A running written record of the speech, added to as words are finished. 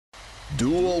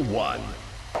Duel 1.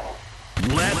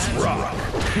 Let's rock.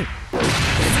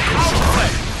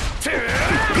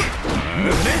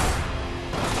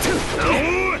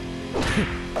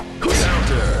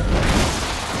 Counter.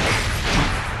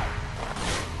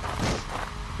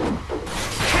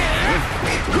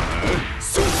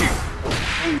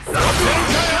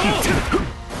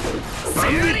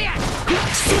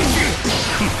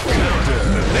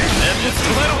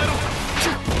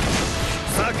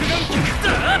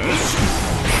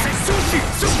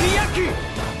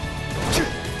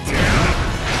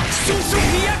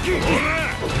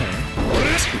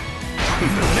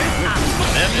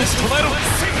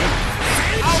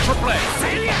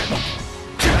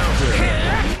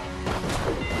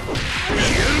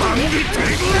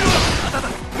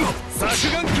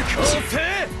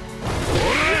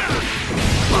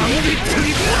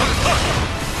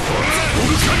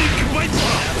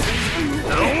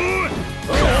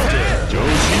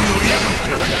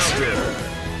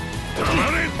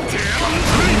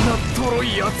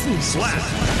 Slap.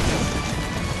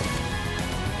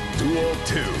 Duel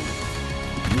 2.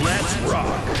 Let's rock.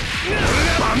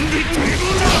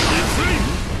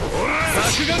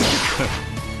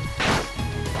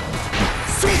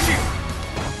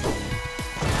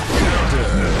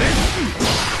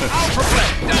 Alpha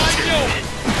play.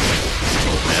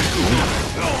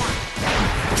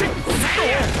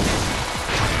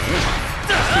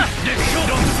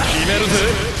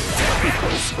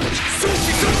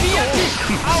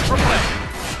 Alpha play.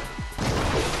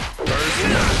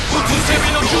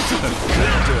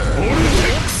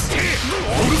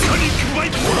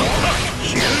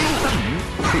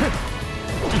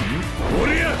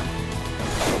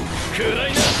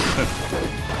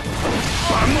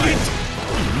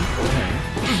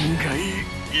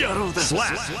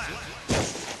 Slap.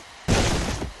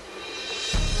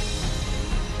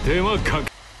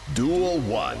 Duel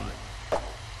 1.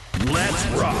 Let's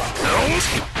rock.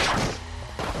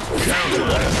 Counter.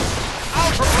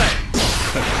 Alpha play.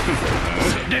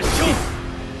 Let's go.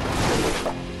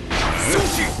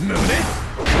 Sushi. Nune.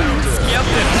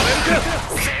 Counter.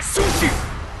 Sushi.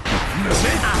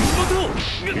 Nune. Amboto.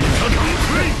 Itadon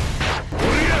play.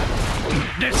 Oria.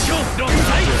 Let's go.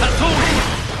 Ronsai Satori.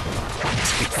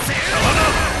 Savada.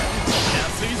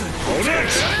 Oria.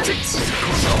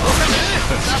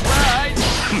 Surprise.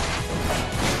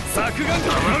 作眼黙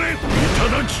れいた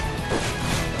だき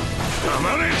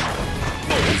黙れ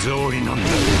文字通りなんだよ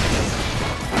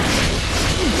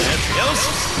し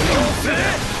せ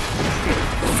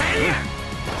いや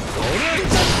その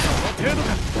程度か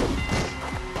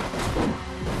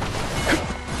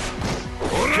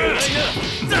ほら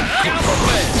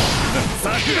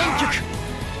作眼曲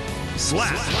スラッ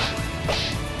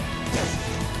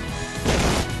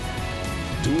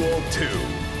Duel 2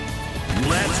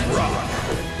 Let's rock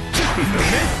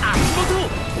Amboto!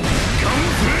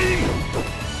 Gunflame!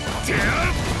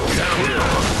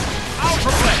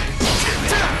 Alpha play!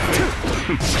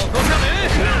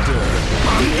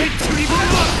 Bandit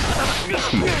Revolver!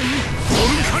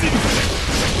 Volcanic!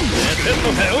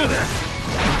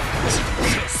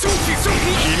 Suki!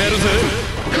 Kimeru!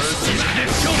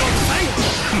 Let's show them fight!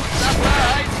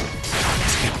 Surprise!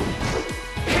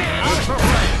 Alpha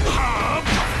play!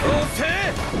 Okay!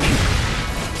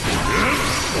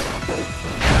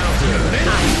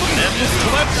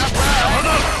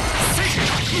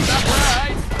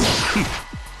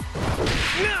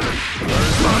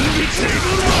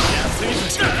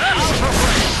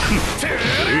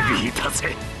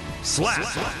 Slap.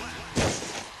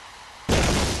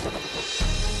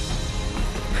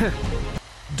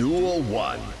 Duel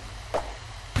 1.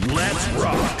 Let's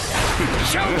rock.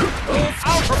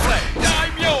 Alpha play.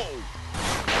 Daimyo.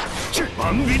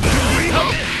 Bandit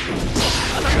Revolver.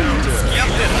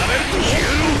 Counter.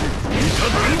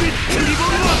 Bandit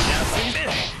Revolver.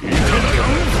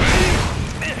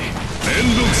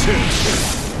 Mendoksen.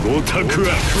 Gotaku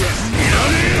wa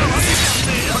iranee.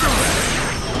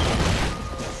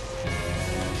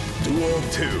 Duel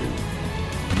 2.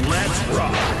 Let's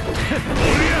rock.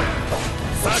 Oria.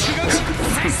 Sakugaku.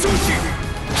 Sushi.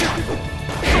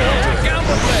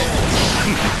 Gamma play.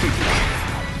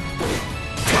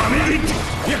 Bandit.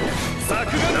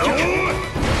 Sakugaku.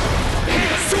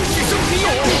 Sushi.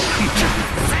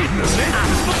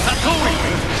 Satori.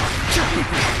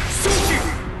 Sushi.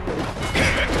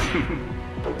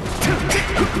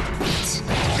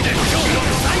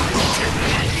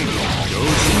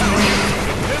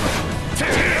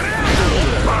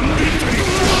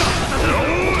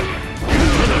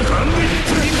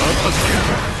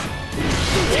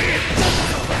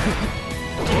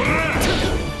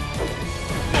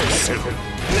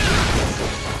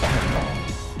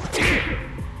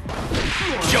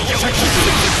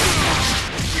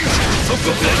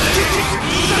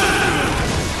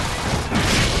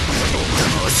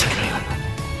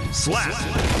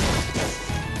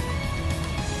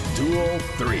 Duel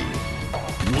 3.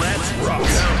 Let's rock. ボル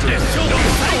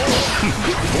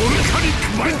カニッ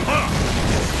クマイパー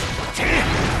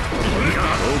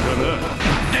どうかな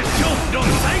列強ロン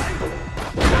サイ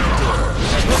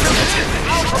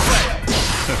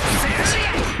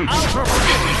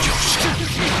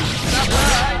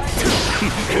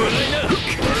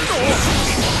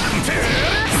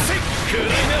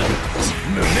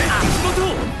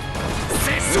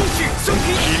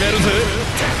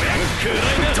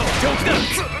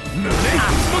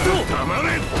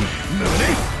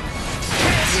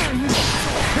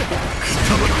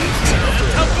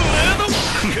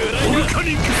ボルカ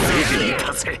ニック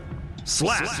ス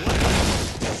ラッ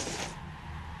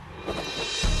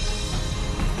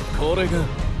これが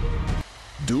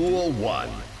Duel 1.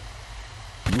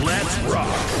 Let's rock.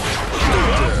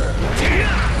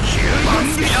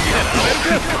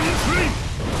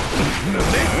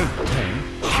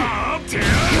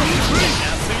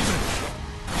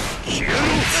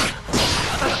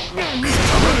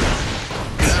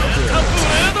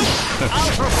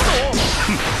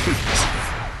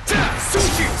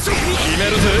 決め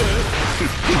るぜ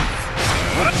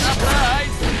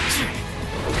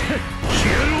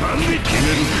なんで決め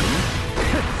る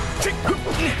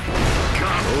か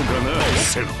どうかな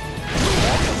セロや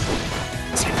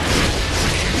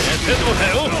ってんのか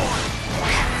よ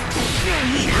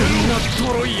こんな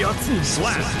ドロいやつにスラ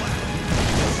ッ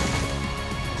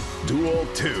Duel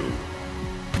 2.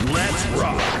 Let's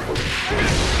rock.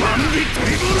 バンビット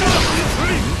リボルダー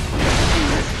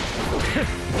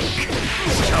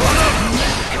シャワー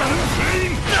カンフレイ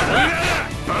ン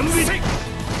バンビット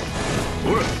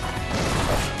ほら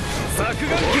作眼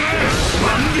機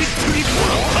バンビットリボル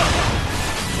ダー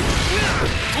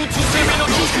突攻めの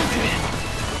ロー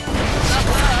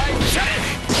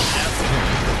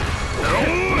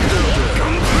カ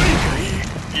ンフ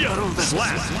レインやろうだスラッ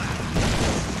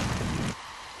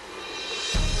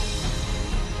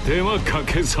手間か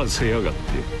けさせやがって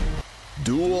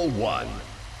Duel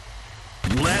 1.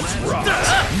 Let's rock. 俺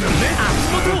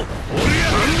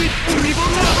やバンビットリボル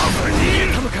ダー逃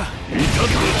げたのかいたぞ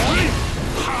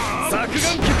作眼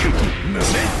機胸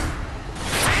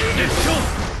列強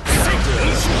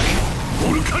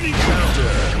ボルカニックガン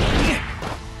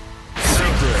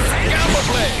マ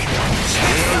プレイ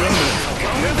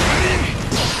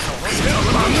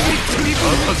バンビットリボ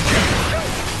ルダー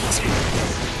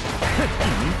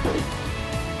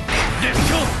列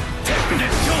強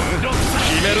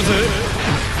決めるぜ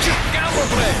ガンマ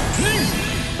プレイ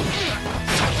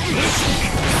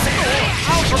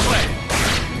アウトプレイ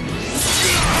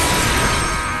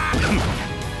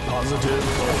Positive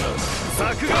bonus. 作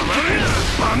眼機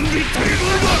バンビットリボ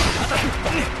ルダ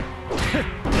ー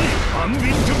バンビ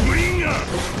ットブリンガー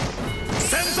先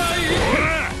輩ほら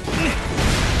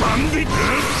バンビット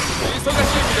忙し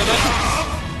い気だな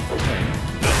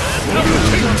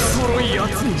ボロいや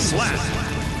つにスラッ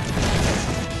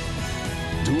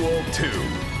Duel 2.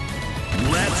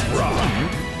 Let's rock.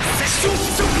 ショッ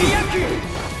ク焼き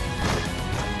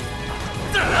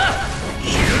だ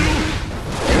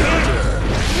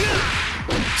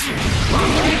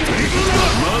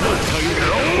まだ足りな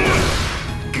い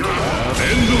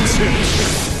めんどくせえ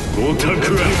オタク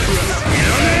はい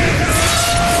らね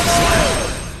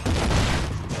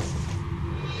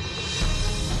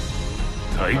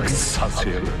え退屈させ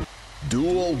る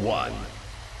Duel 1.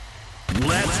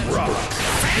 Let's rock.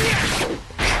 い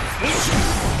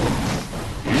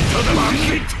ただバンビ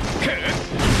ット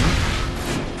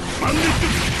バンビッ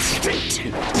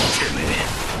トてめえ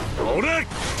ほらアウ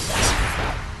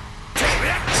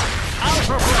ト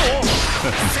プロセッ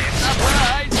トプ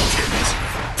ライズ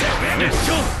熱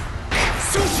唱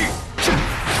ソシ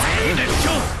熱唱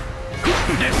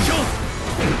熱唱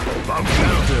バンブル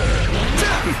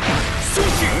ソシ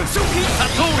ソキサ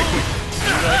トウリ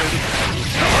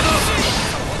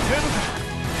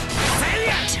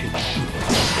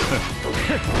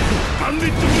バンディ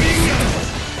ットブリンガ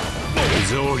ー文字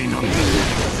通りなんだ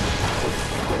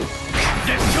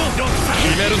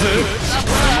決めるぜ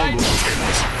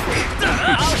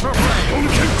本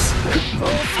気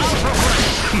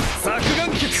作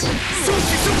眼機ソシ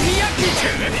ソキ焼き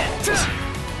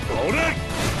ほら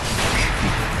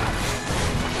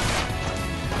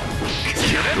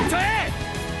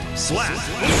Slap.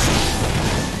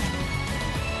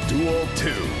 Duel 2.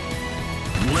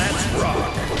 Let's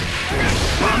rock.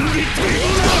 バンディット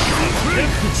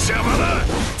邪魔だ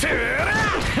てめえら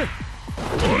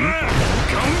ほら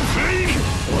カンフレイン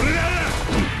俺ら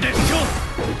列強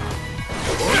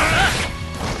ほら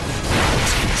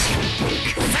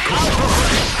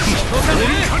ボル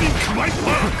カニックマイパー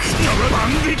バ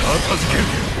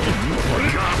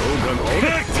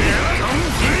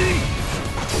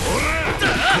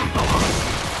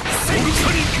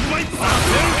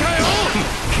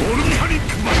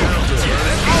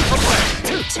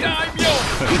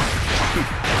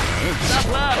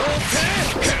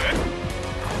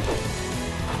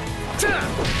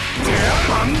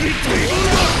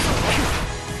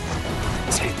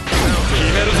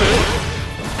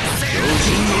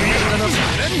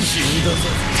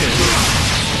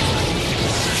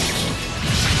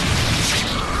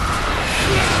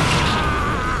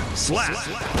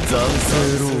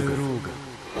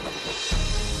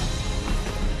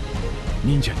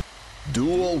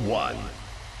Duel 1.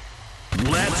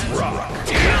 Let's rock.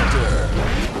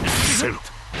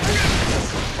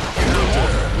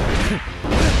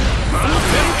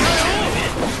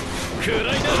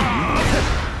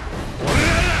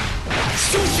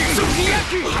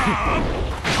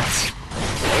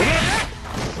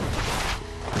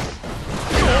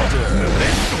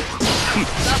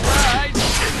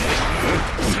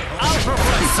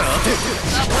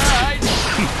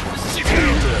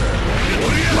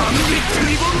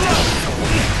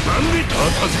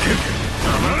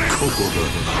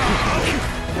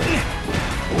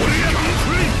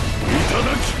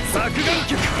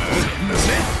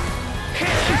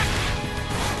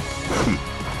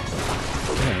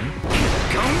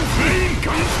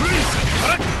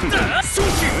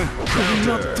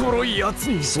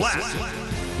 Slap.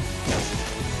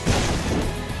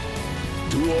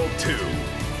 Duel 2.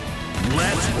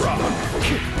 Let's rock.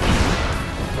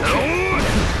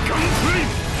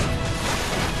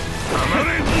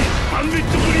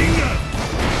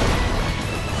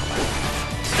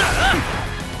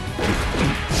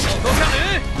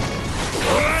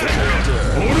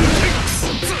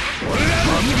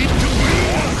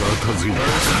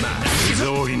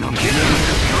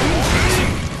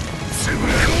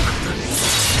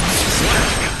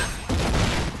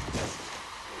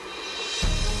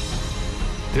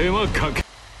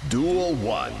 Duel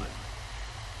 1.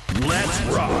 Let's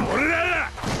rock.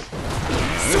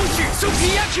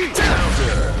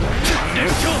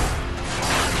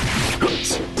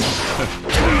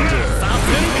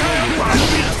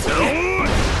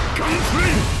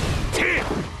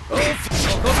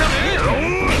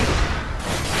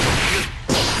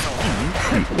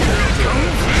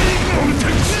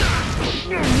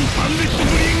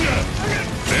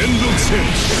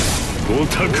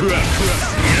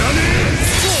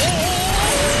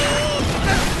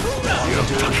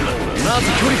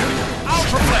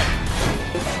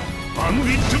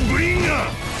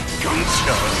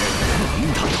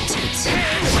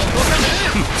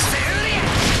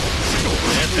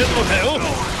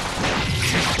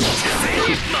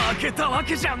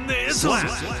 Slap.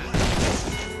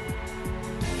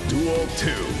 Duel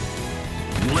 2.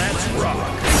 Let's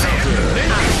rock.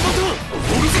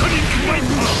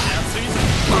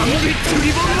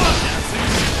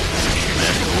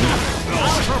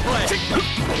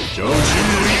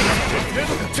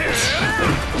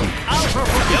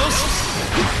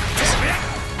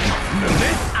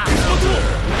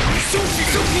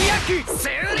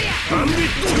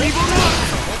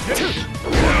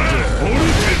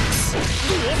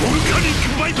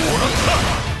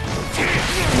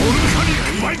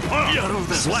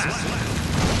 Slap.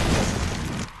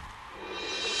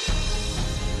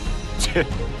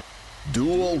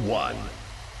 Duel 1.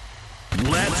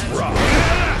 Let's rock.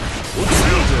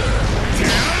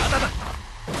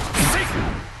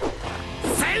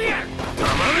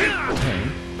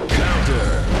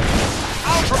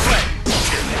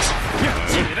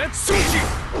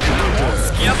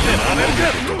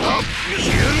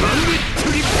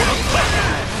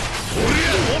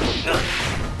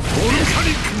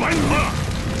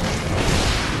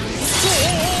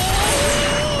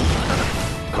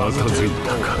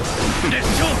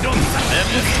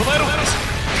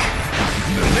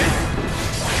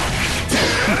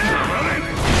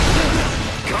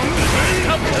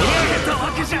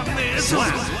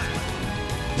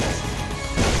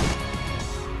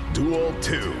 Duel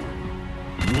 2.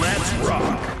 Let's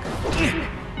rock.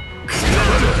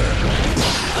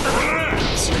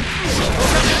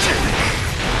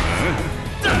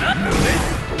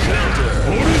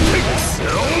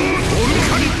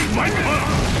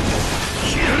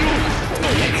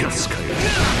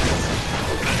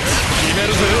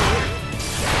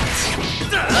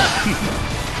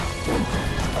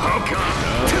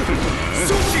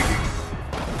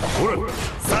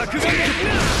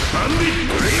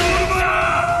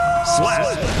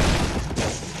 Slap.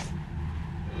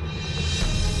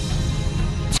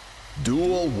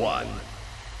 Duel 1.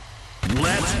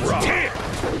 Let's rock.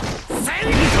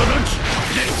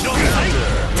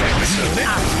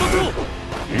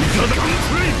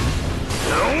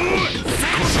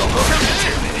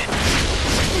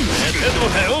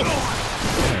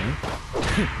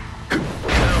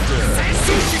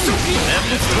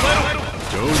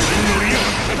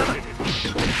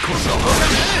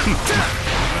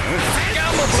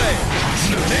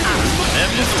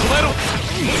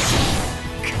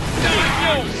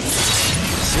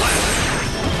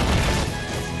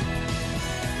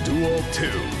 Duel 2.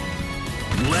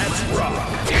 Let's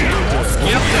rock.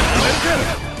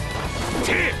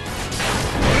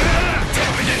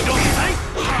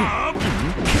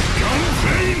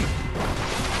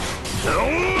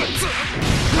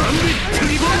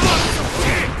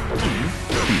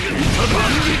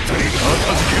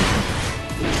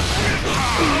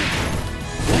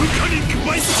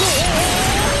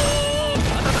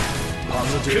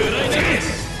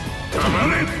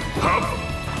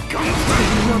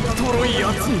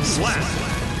 Slap.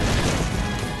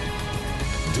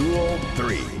 Duel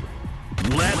 3.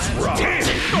 Let's rock.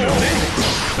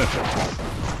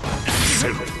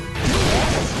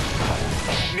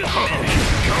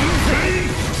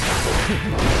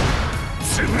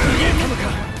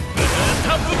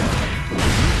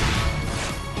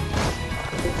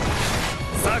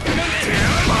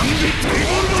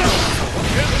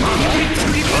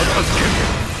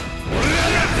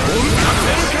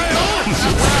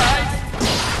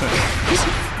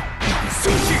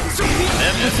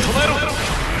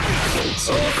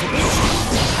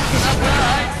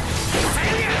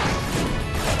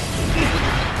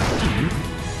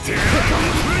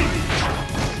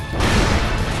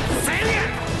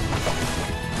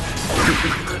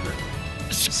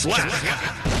 Slap.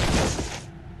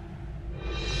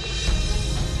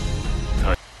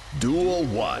 Duel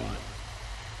 1.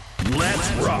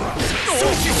 Let's rock.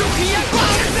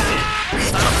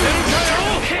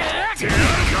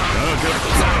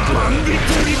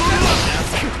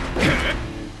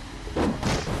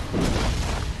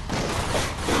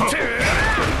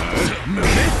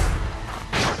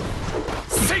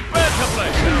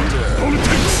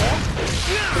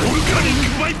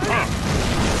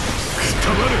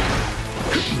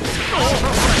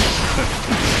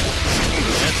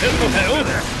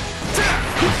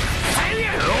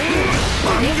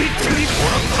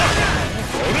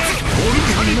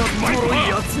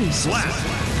 Slap.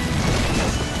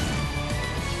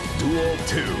 Duel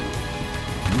 2.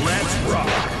 Let's rock.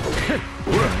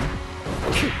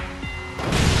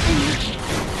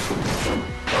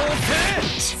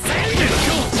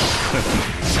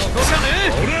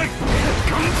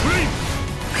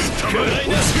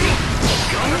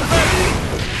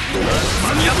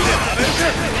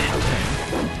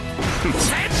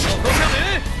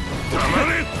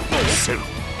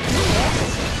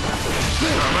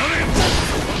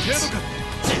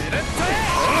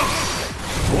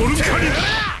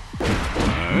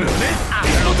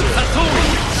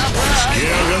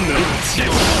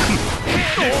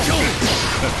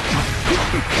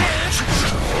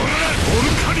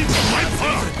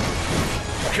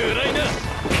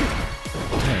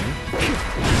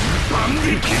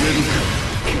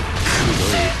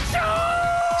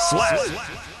 Slap.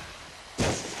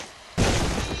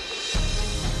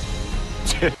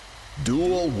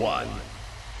 Duel 1.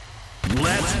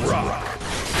 Let's rock.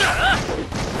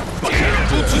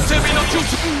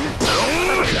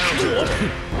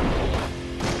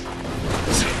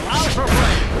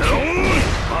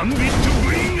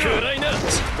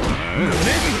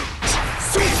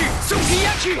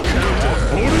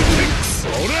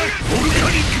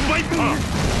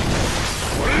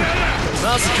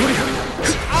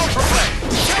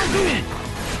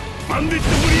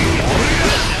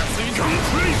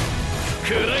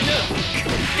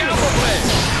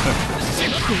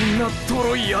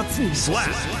 Slap.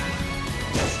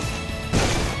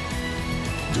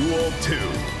 Duel 2.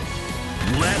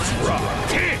 Let's rock.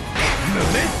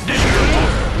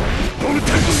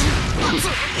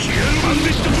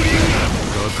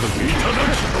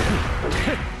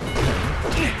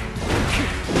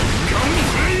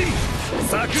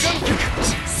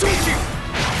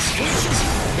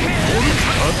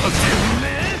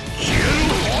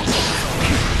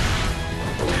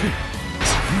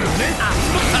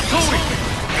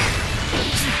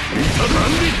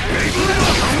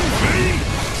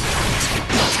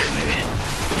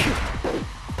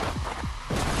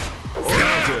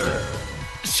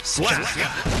 Slap.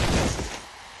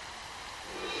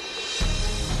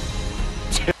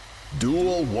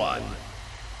 Duel 1.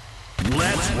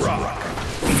 Let's rock.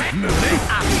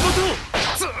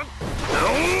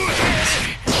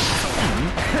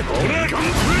 俺ガンプ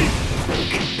レイ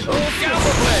オーキャーボ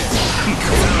プレイ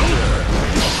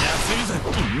安いぜ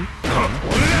俺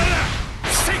ら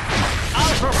ステイア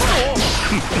ルファプレ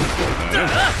イ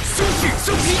だソキ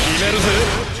ソキ決めるぜ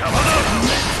邪魔だガン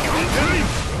プレイ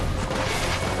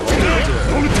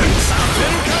ボルテンさせ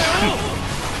るかよ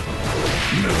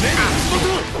胸足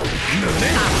元胸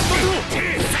足元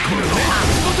胸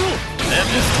足元レ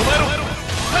ブス止めろ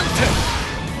ハンテン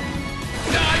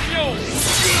大名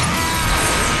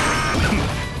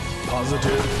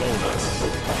Positive bonus.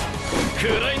 暗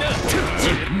いな胸足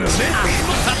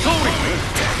元さ通り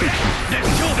熱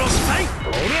狂の死体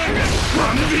俺が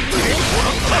ワンビットボ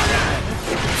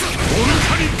ル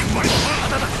カニックバイパ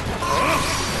ー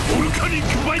ボルカニッ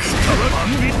クバイパーワン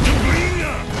ビットブリンガ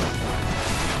ー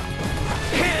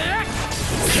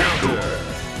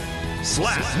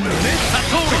Slap.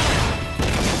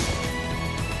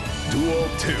 Duel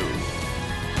 2.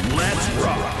 Let's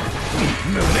rock.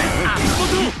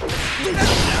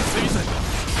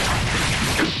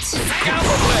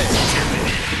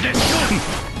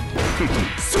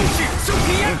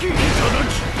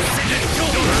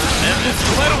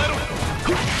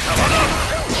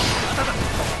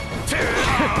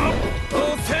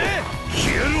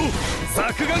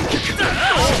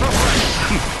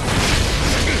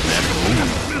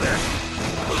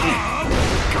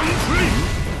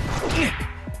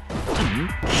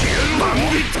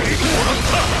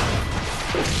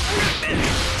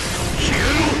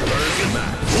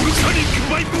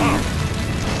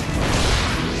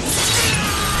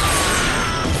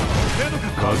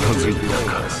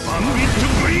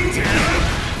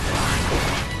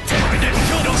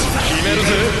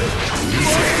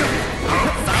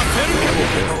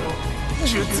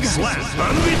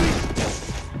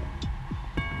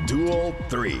 Duel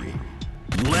 3.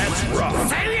 Let's rock.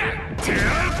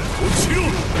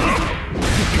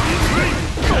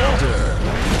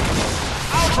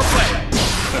 Alpha play.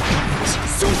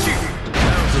 Sushi.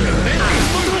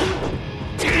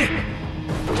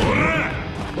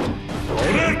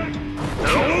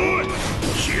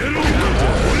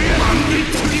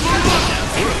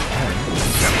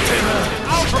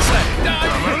 Alpha play.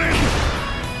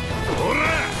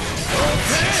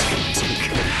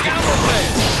 Gamma play.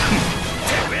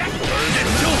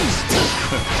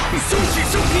 Sushi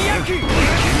Sukiyaki.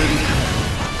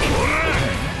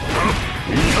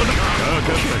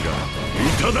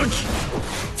 いただき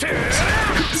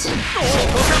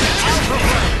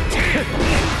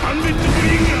アンビットブ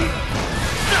リンガー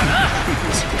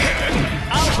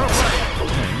アルファプ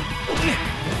レイ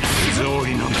非常に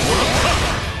なんだ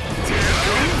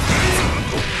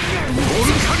ボ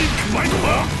ルカニックマイパ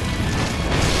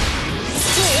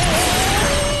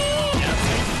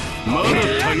ーまだ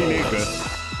足りねえか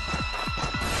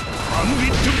アンビ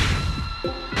ット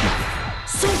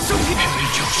ソフトギ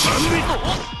アンビット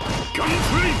ガン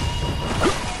プレイ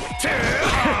決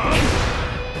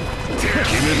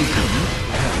めるか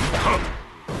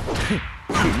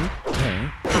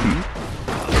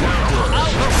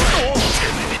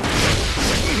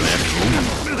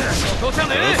ここじゃ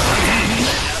ね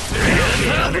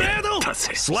達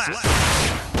成スラッ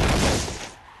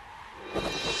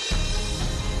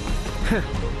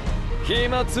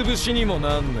暇つぶしにも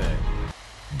なんねえ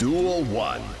Duel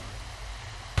 1.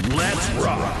 Let's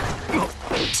rock.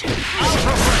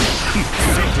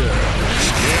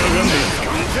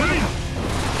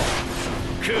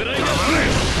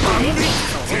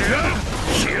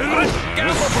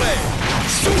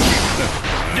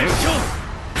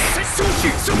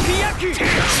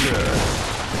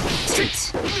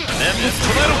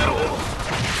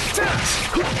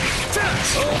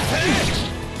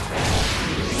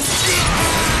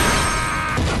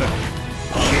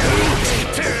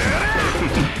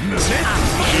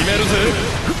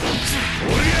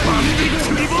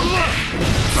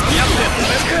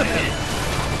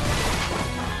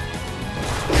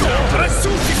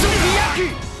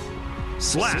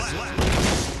 Slap.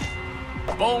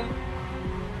 Boom.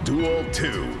 Duel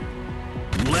 2.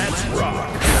 Let's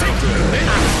rock.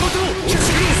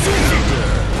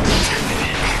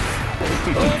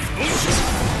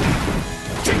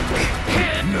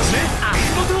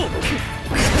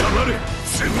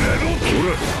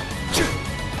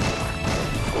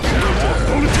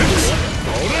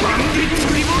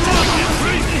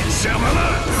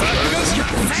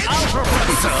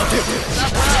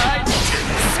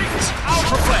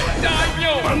 Alpha play.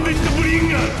 Daimyo. Bandit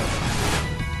Bringer.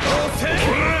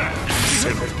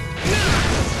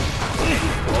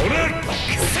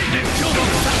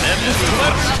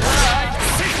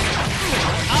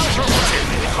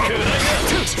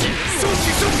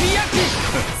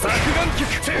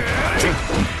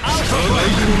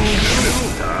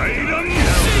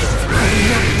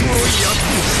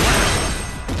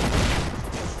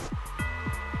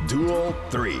 Duel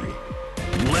 3.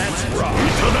 Let's rock.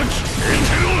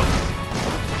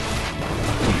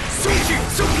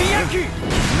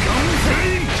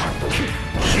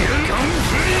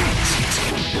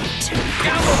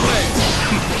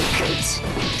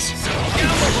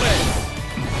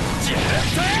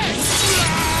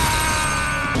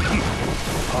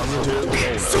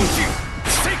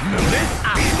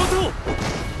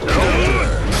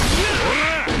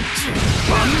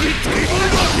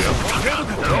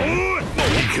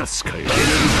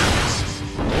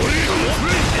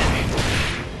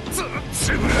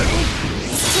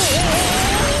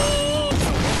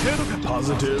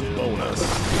 ポジティブボーナス。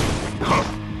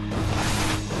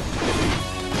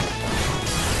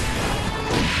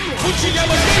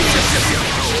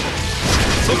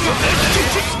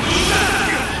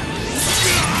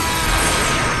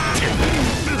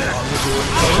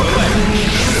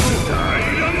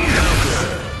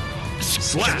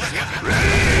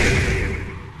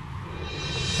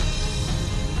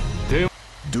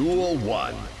Duel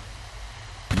 1.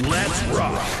 Let's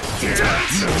rock.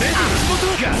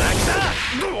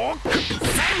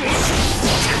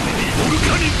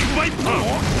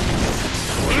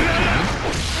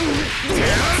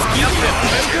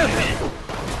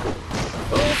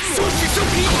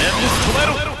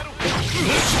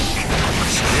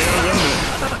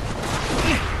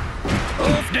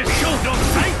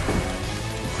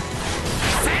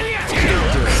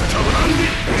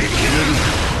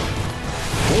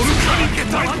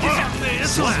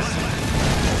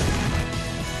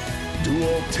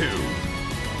 Duel 2.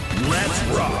 Let's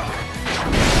rock.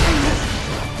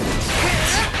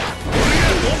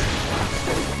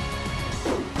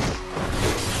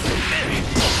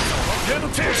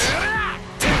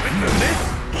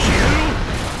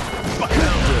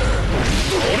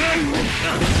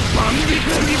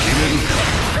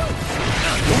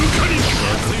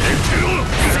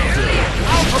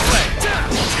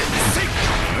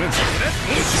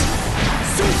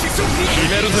 決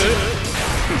めるぜ。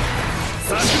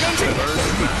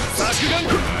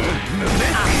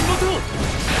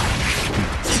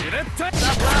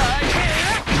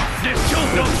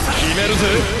決めるぜ。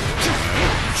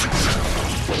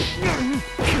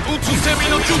打つセミ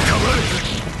の許可は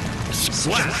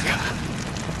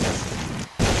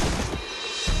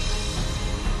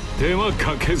手は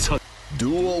かけさ。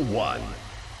Duel 1.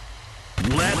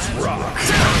 Let's rock.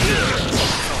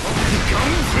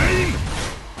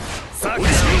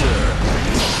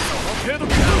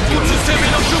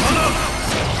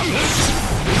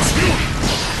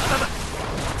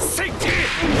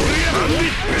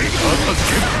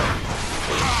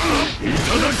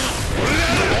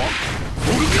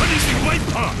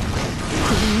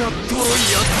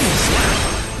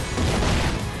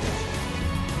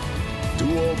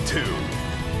 Duel 2.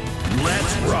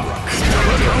 Let's rock.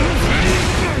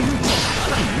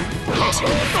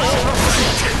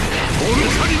 ボル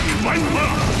カニックワイパ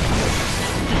ー。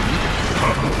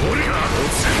俺が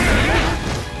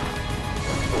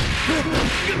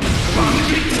バン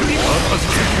ビットに渡す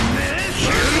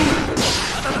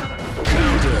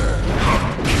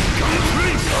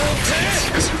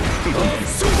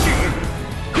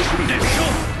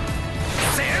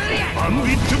バンビ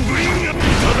ットブリンがいた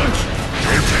だ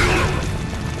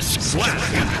きスラッ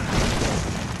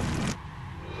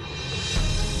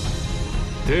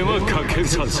手はかけ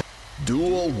させ。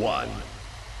Duel 1.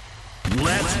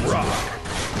 Let's rock.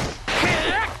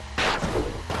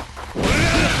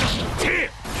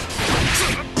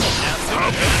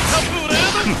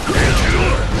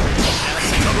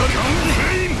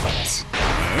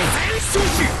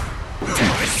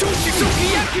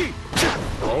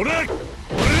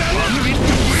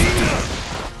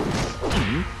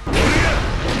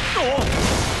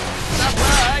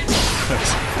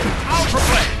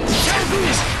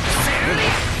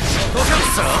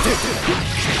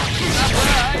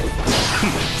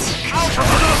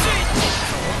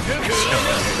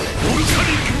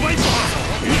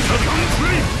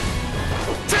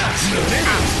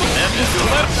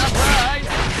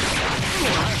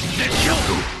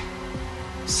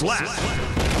 Slap.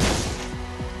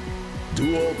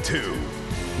 Duel 2.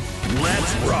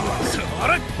 Let's rock.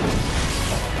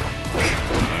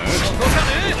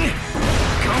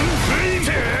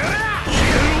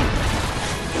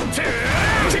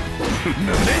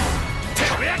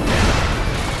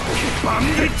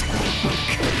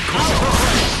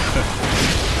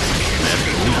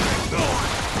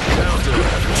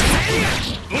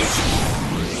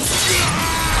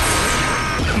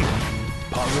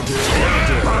 Positive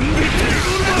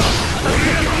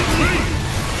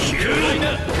暗いな。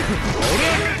ほら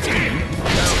キ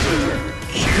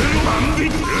ルバンビッ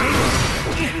ト。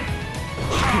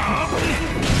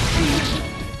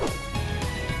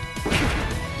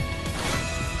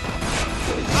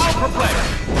Alpha player.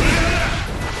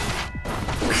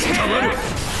 たまる。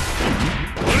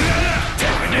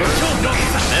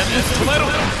止まろ。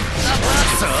さ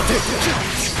て。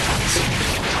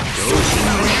調子の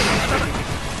いい。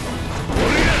俺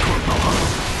がこのパワー。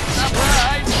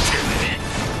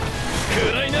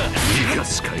暗いな。生か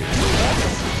すかよ。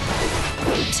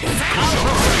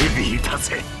ヘビーだ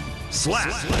ぜ。スラッ。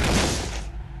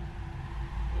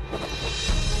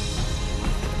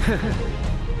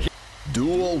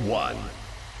Duel 1.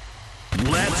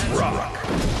 Let's rock.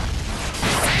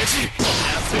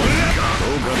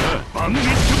 バンディット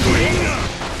ブリンガー。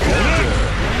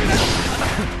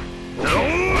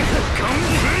カン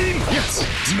フレイン。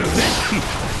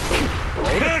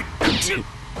俺は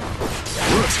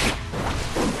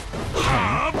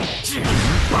あバ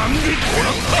ンディットも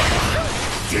らった。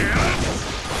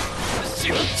し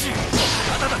まっちあ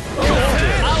ただソ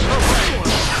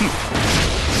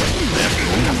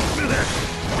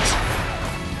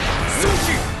ー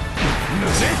キ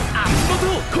あっまと宇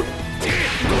宙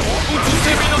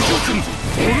生命の教訓オ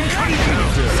ルカリック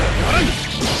あらに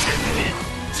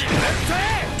自分で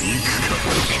行くか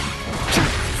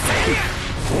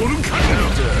オルカリッ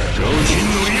ク上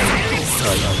品の嫌なさ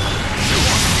よなら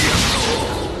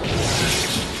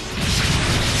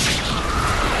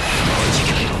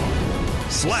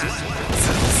Slap!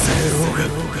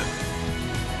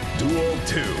 Duel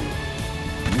 2.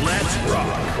 Let's rock.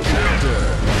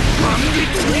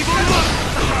 Bandit Revolver!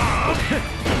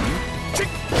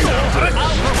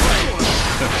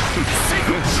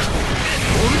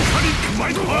 Volcanic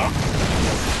Might!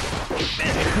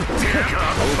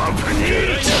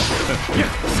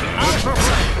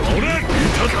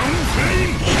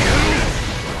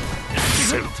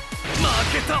 負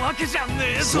けたわけじゃ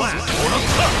ねえぞ。もらった。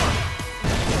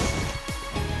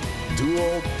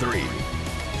Duel 3.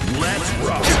 Let's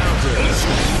rock.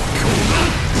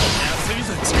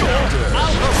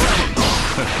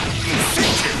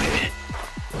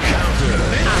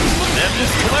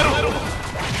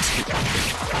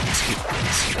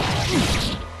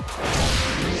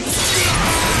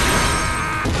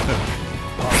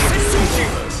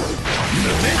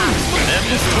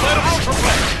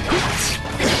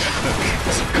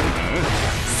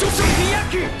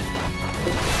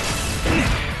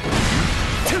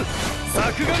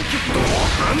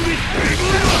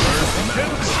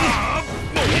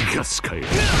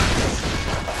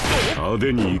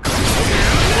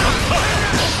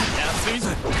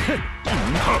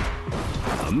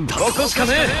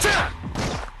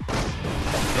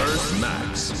 First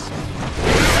max.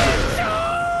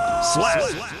 Slap.